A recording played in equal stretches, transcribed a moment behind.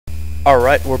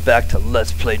Alright, we're back to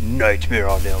Let's Play Nightmare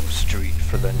on Elm Street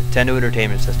for the Nintendo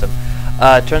Entertainment System.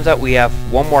 Turns out we have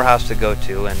one more house to go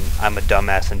to, and I'm a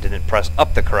dumbass and didn't press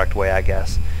up the correct way, I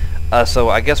guess. So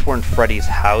I guess we're in Freddy's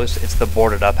house. It's the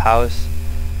boarded up house.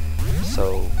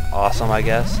 So, awesome, I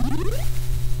guess.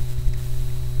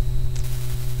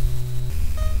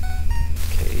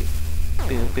 Okay.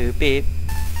 Boop, boop, beep.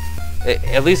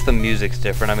 At least the music's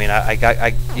different. I mean,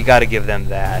 you gotta give them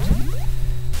that.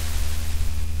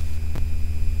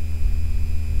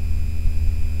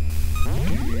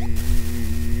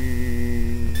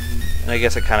 And I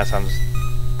guess it kind of sounds,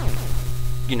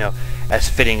 you know, as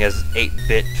fitting as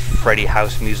 8-bit Freddy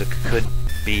house music could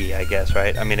be, I guess,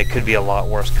 right? I mean, it could be a lot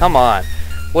worse. Come on!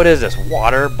 What is this?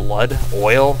 Water? Blood?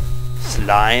 Oil?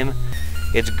 Slime?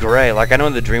 It's gray. Like, I know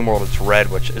in the dream world it's red,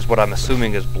 which is what I'm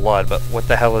assuming is blood, but what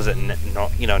the hell is it,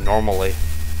 you know, normally?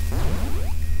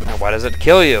 And why does it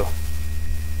kill you?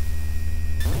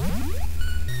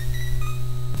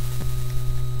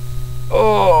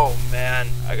 Oh, man.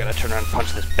 I gotta turn around and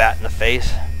punch this bat in the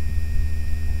face.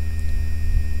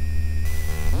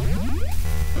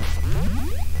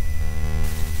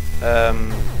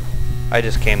 I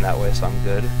just came that way, so I'm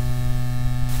good.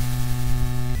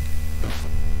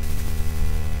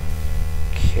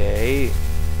 Okay.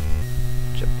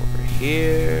 Jump over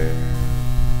here.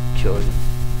 Kill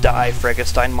die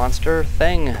Frankenstein monster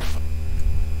thing.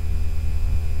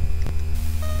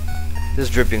 This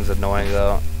dripping's annoying,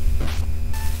 though.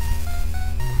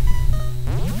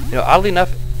 You know, oddly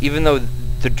enough, even though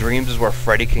the dreams is where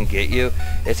Freddy can get you,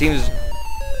 it seems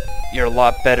you're a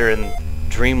lot better in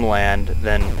Dreamland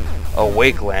than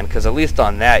Awake Land, because at least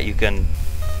on that you can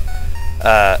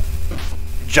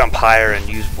jump higher and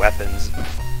use weapons.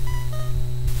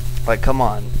 Like, come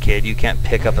on, kid, you can't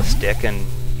pick up a stick and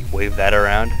you wave that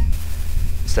around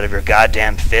instead of your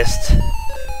goddamn fist.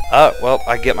 Oh, well,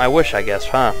 I get my wish, I guess,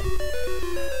 huh?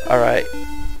 Alright,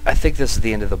 I think this is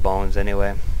the end of the bones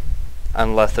anyway.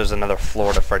 Unless there's another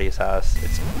floor to Freddy's house.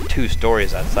 It's 2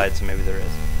 stories outside, so maybe there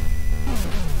is.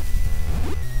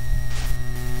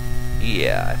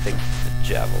 Yeah, I think the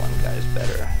javelin guy's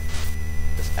better.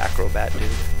 This acrobat dude.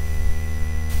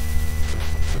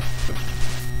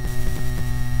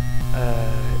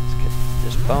 Let's get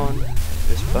this bone,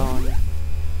 this bone.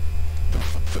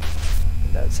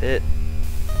 That's it.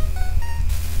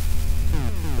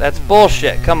 That's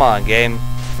bullshit. Come on, game.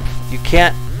 You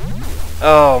can't...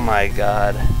 Oh my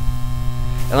god.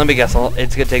 And let me guess,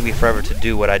 it's gonna take me forever to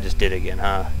do what I just did again,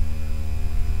 huh?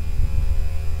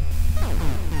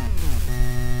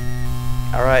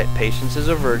 Alright, patience is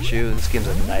a virtue. This game's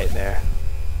a nightmare.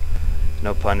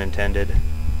 No pun intended.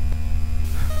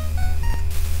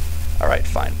 Alright,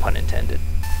 fine, pun intended.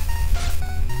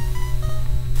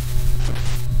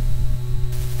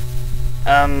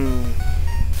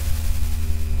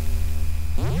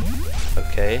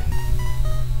 Okay.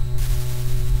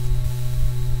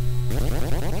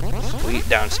 Sweet,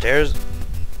 downstairs.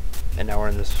 And now we're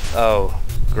in this... Oh,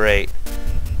 great.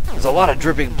 There's a lot of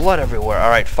dripping blood everywhere.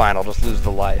 Alright, fine, I'll just lose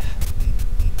the life.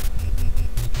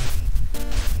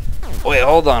 Wait,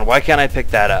 hold on. Why can't I pick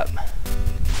that up?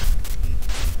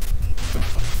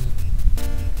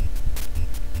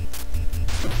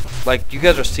 Like, you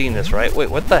guys are seeing this, right? Wait,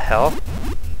 what the hell?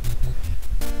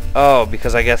 Oh,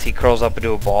 because I guess he curls up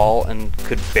into a ball and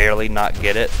could barely not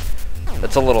get it.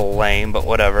 That's a little lame, but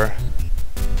whatever.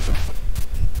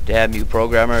 Damn you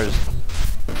programmers.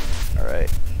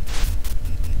 Alright.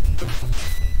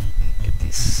 Get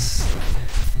these...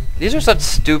 These are such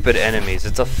stupid enemies.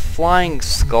 It's a flying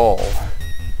skull.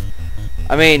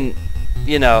 I mean,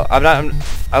 you know,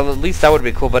 at least that would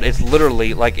be cool, but it's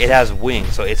literally, like, it has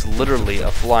wings, so it's literally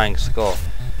a flying skull.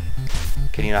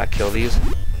 Can you not kill these?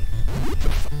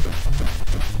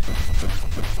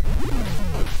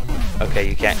 Okay,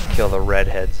 you can't kill the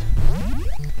redheads.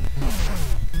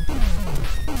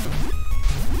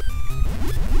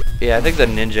 Yeah, I think the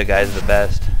ninja guy's the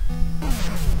best.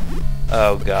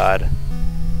 Oh god.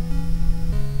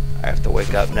 I have to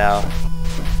wake up now.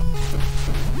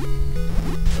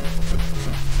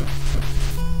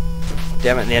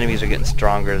 Damn it, the enemies are getting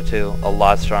stronger too. A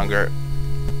lot stronger.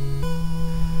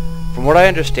 From what I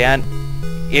understand,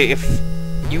 if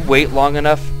you wait long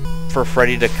enough for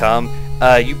Freddy to come,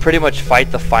 you pretty much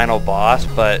fight the final boss,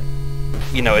 but,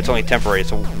 you know, it's only temporary.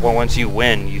 So once you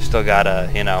win, you still gotta,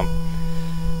 you know,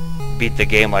 beat the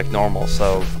game like normal.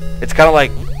 So it's kind of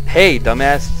like, hey,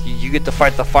 dumbass, you get to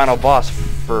fight the final boss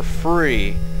for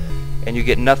free, and you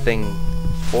get nothing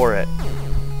for it.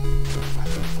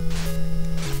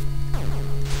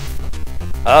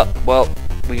 Oh, well,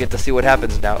 we get to see what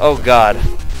happens now. Oh god.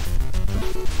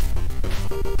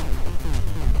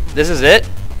 This is it?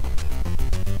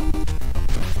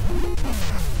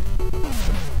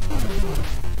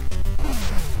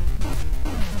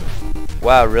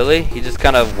 Wow, really? He just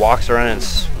kind of walks around and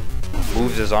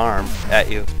moves his arm at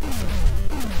you.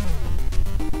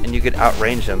 And you could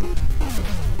outrange him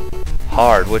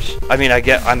hard, which, I mean, I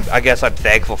guess I'm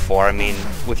thankful for. I mean,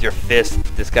 with your fist,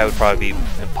 this guy would probably be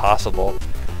impossible.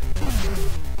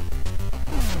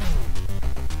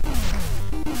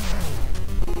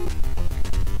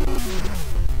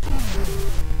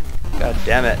 God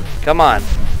damn it. Come on.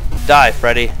 Die,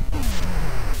 Freddy.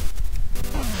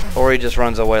 Or he just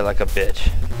runs away like a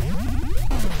bitch.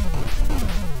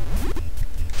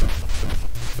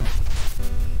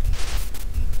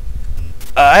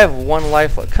 I have 1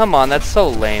 life left. Come on, that's so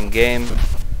lame, game.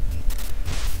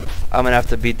 I'm gonna have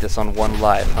to beat this on 1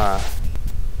 life, huh?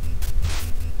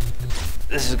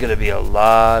 This is gonna be a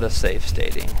lot of safe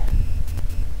stating.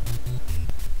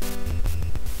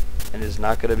 And it's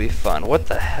not gonna be fun. What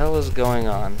the hell is going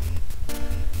on?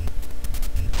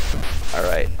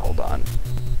 Alright, hold on.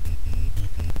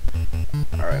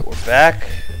 Alright, we're back.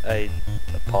 I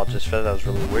apologize for that, that was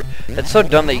really weird. It's so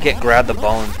dumb that you can't grab the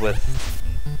bones with,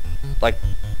 like,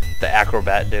 the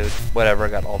acrobat dude. Whatever, I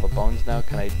got all the bones now.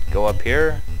 Can I go up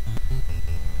here?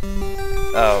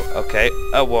 Oh, okay.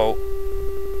 Oh, whoa.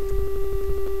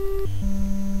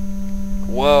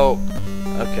 Whoa.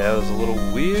 Okay, that was a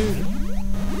little weird.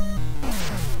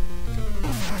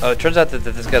 Oh, it turns out that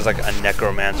this guy's like a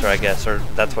necromancer, I guess, or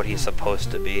that's what he's supposed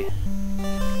to be.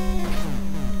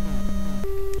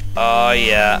 Oh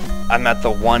yeah, I'm at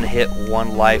the 1 hit,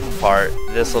 1 life part.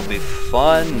 This'll be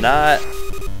fun, not...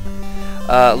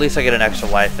 at least I get an extra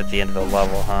life at the end of the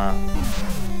level, huh?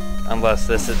 Unless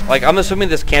this is... Like, I'm assuming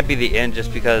this can't be the end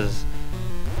just because...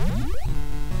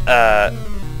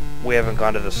 we haven't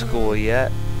gone to the school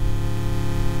yet.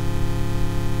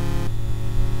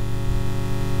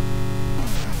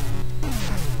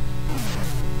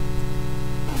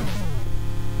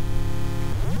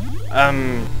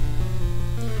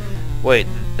 Wait,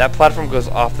 that platform goes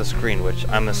off the screen, which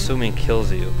I'm assuming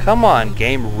kills you. Come on,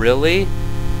 game, really?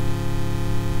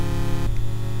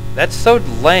 That's so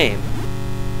lame.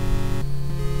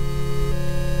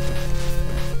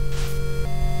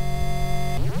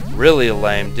 Really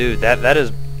lame, dude. That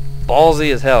is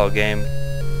ballsy as hell, game,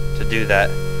 to do that.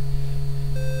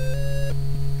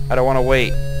 I don't want to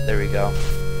wait. There we go.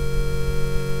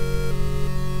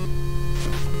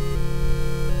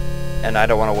 And I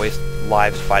don't want to waste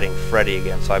lives fighting Freddy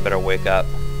again, so I better wake up.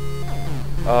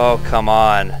 Oh, come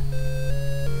on.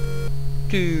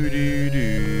 Do do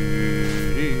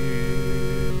do do.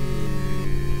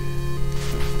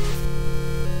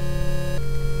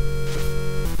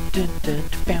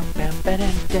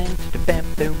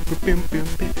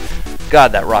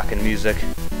 God, that rockin' music.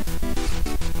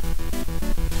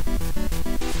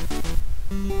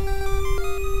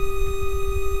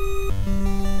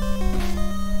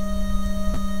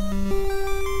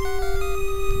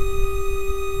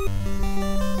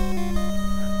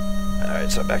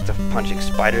 Alright, so back to punching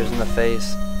spiders in the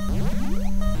face.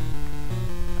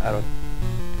 I don't...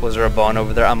 Was there a bone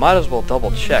over there? I might as well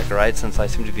double check, right? Since I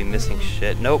seem to be missing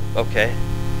shit. Nope, okay.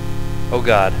 Oh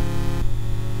god.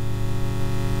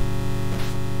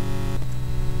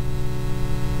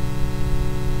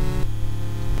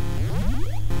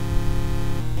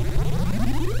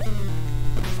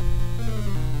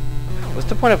 What's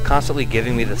the point of constantly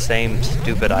giving me the same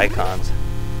stupid icons?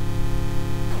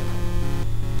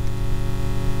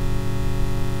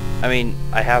 I mean,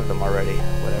 I have them already.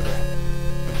 Whatever.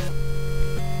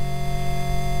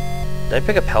 Did I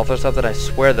pick up health or something? I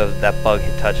swear that bug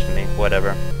had touched me.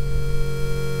 Whatever.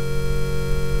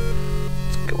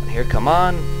 Let's go in here. Come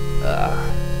on.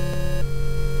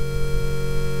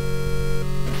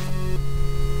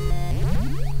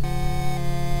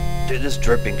 Dude, this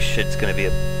dripping shit's gonna be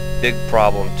a big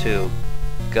problem too.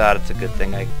 God, it's a good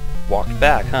thing I walked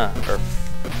back, huh? Or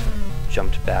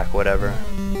jumped back, whatever.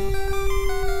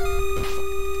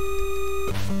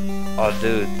 Oh,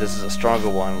 dude, this is a stronger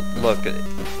one. Look,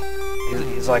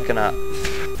 he's like in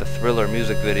the Thriller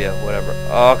music video, whatever.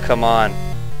 Oh, come on.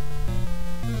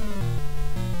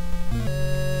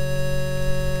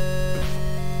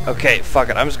 Okay, fuck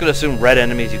it. I'm just gonna assume red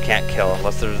enemies you can't kill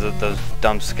unless there's those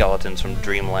dumb skeletons from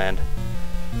Dreamland.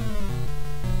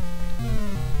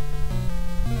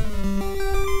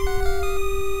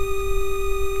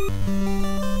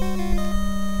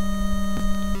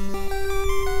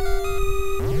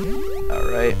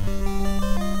 Alright.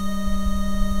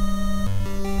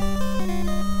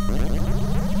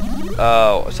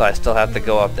 Oh, so I still have to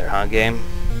go up there, huh, game?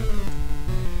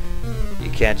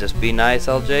 can't just be nice,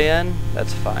 LJN?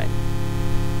 That's fine.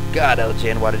 God,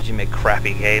 LJN, why did you make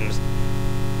crappy games?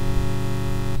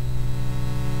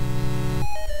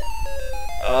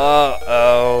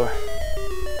 Uh-oh.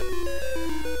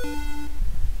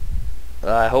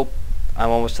 I hope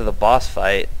I'm almost to the boss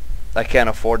fight. I can't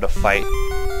afford to fight.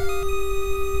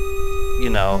 You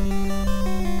know,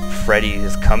 Freddy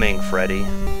is coming, Freddy.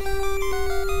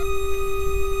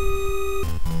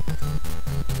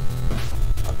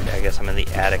 Okay, I guess I'm in the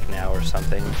attic now or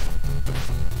something.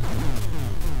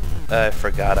 I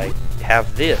forgot I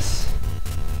have this.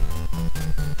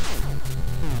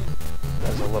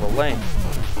 That's a little lame.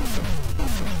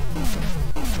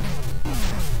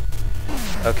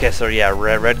 Okay, so yeah,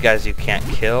 red guys you can't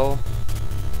kill.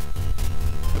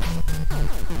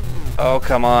 Oh,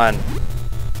 come on.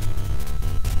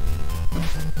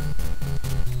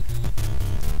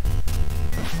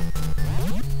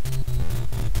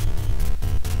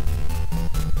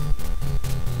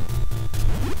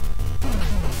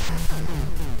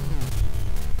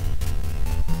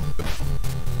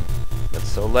 That's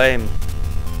so lame.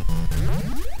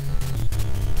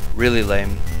 Really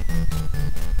lame.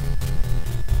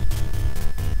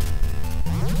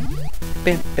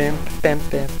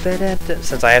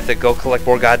 Since I have to go collect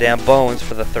more goddamn bones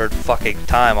for the third fucking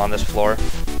time on this floor.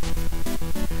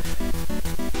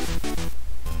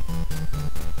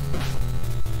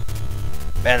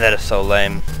 Man, that is so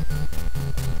lame.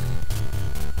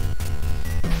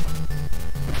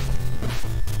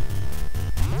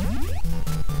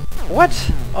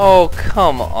 What? Oh,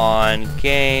 come on,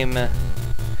 game.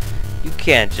 You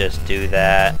can't just do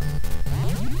that.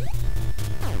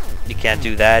 You can't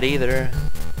do that either.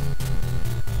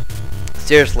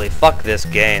 Seriously, fuck this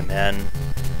game, man.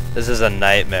 This is a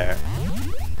nightmare.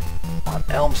 On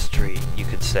Elm Street, you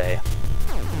could say.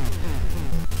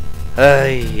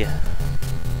 Hey.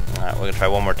 Alright, we're gonna try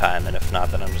one more time, and if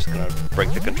not, then I'm just gonna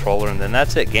break the controller, and then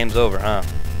that's it. Game's over, huh?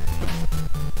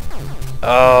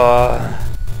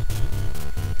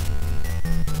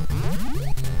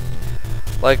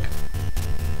 Like,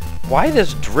 why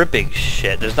this dripping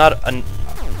shit? There's not an...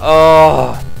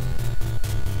 Oh.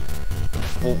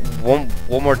 One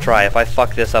more try. If I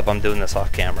fuck this up, I'm doing this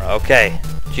off camera. Okay.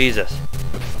 Jesus.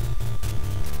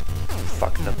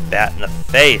 Fuck the bat in the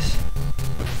face.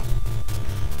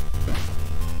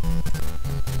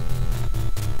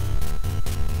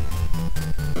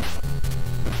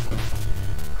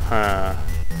 Huh.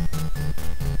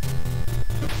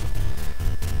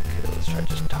 Okay, let's try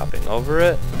just topping over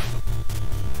it.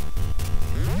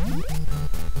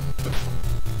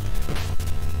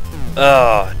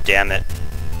 Oh, damn it.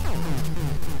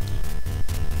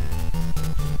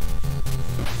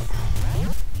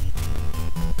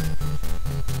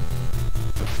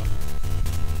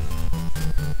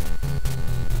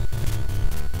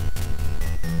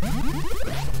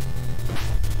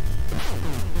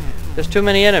 There's too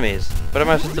many enemies. What am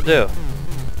I supposed to do?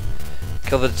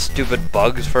 Kill the stupid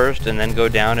bugs first and then go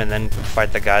down and then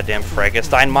fight the goddamn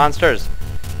Frankenstein monsters?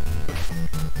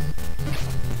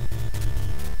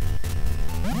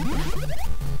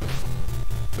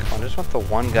 I just want the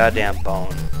one goddamn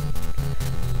bone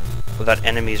without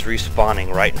enemies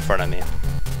respawning right in front of me.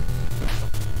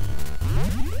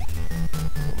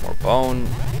 One more bone.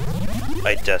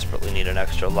 I desperately need an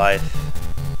extra life.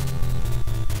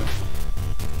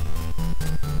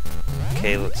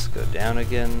 Okay, let's go down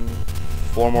again.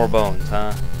 4 more bones,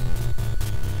 huh?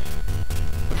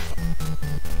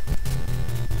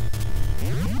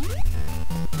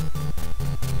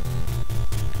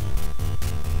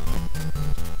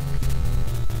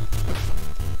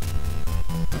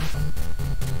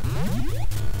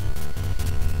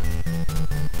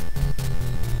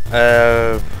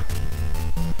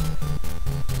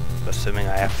 Assuming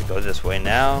I have to go this way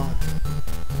now.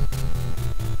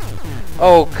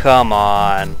 Oh, come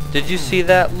on. Did you see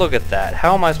that? Look at that.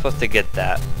 How am I supposed to get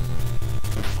that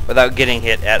without getting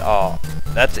hit at all?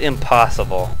 That's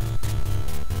impossible.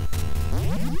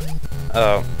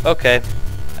 Oh, okay.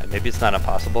 Maybe it's not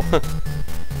impossible.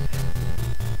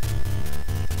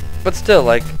 But still,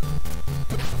 like...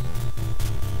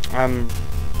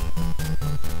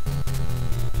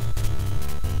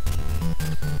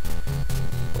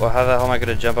 Well, how the hell am I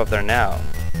gonna jump up there now?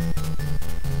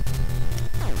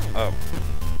 Oh.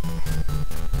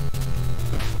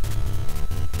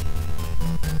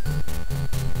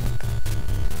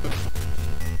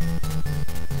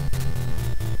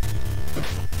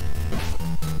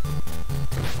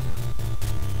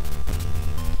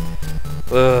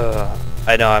 Ugh.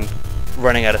 I know I'm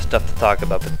running out of stuff to talk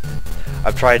about, but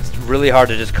I've tried really hard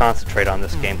to just concentrate on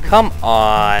this game. Come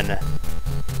on!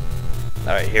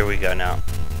 Alright, here we go now.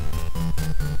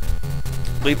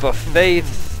 Leap of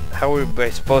faith. How are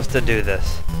we supposed to do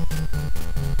this?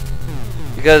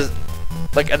 Because,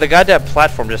 like, the goddamn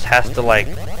platform just has to, like,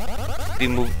 be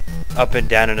moved up and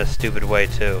down in a stupid way,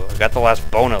 too. I got the last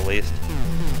bone, at least.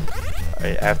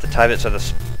 I have to time it so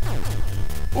the...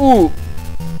 Ooh!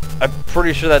 I'm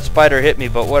pretty sure that spider hit me,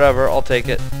 but whatever, I'll take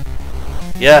it.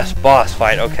 Yes, boss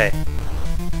fight, okay.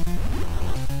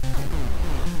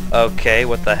 Okay,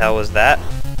 what the hell was that?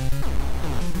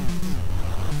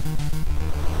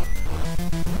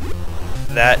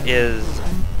 That is...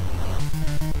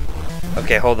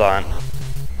 Okay, hold on.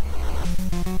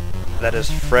 That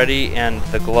is Freddy and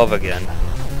the glove again.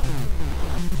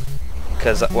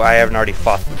 Because I haven't already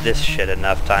fought this shit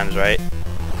enough times, right?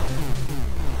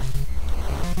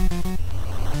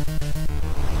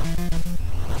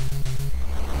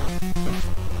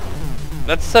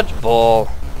 That's such bull.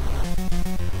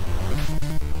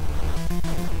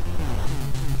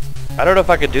 I don't know if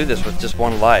I could do this with just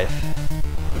one life.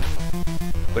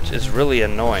 Which is really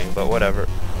annoying, but whatever.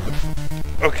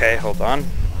 Okay, hold on.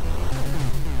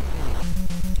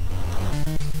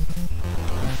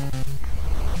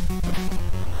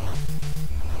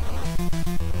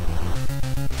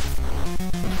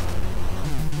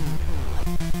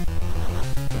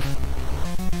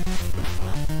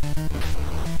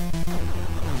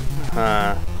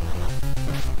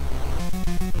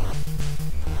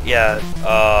 Yeah,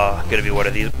 gonna be one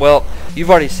of these. Well, you've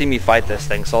already seen me fight this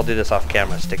thing, so I'll do this off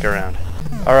camera. Stick around.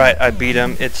 Alright, I beat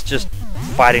him. It's just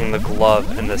fighting the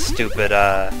glove and the stupid,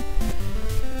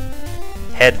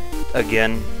 head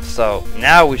again. So,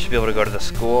 now we should be able to go to the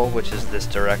school, which is this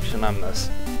direction. I'm a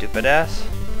stupid ass.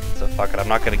 So, fuck it. I'm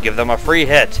not gonna give them a free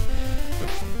hit.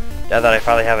 Now that I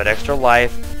finally have an extra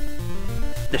life,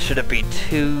 this shouldn't be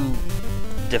too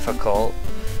difficult.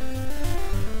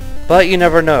 But you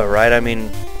never know, right? I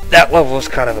mean, that level was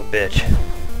kind of a bitch.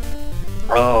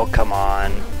 Oh, come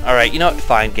on. Alright, you know what?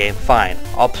 Fine, game. Fine.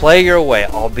 I'll play your way.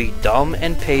 I'll be dumb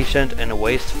and patient and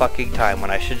waste fucking time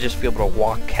when I should just be able to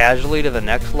walk casually to the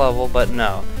next level, but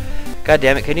no. God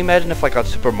damn it. Can you imagine if, like, on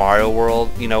Super Mario World,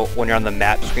 you know, when you're on the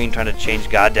map screen trying to change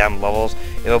goddamn levels,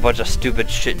 if a bunch of stupid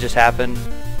shit just happened?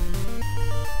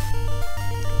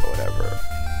 Whatever.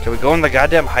 Can we go in the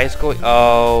goddamn high school?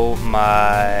 Oh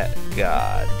my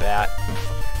god.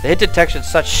 The hit detection's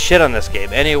such shit on this game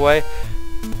anyway.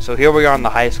 So here we are in the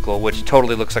high school, which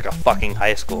totally looks like a fucking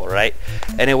high school, right?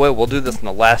 Anyway, we'll do this in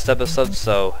the last episode,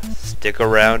 so stick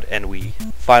around and we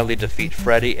finally defeat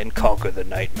Freddy and conquer the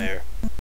nightmare.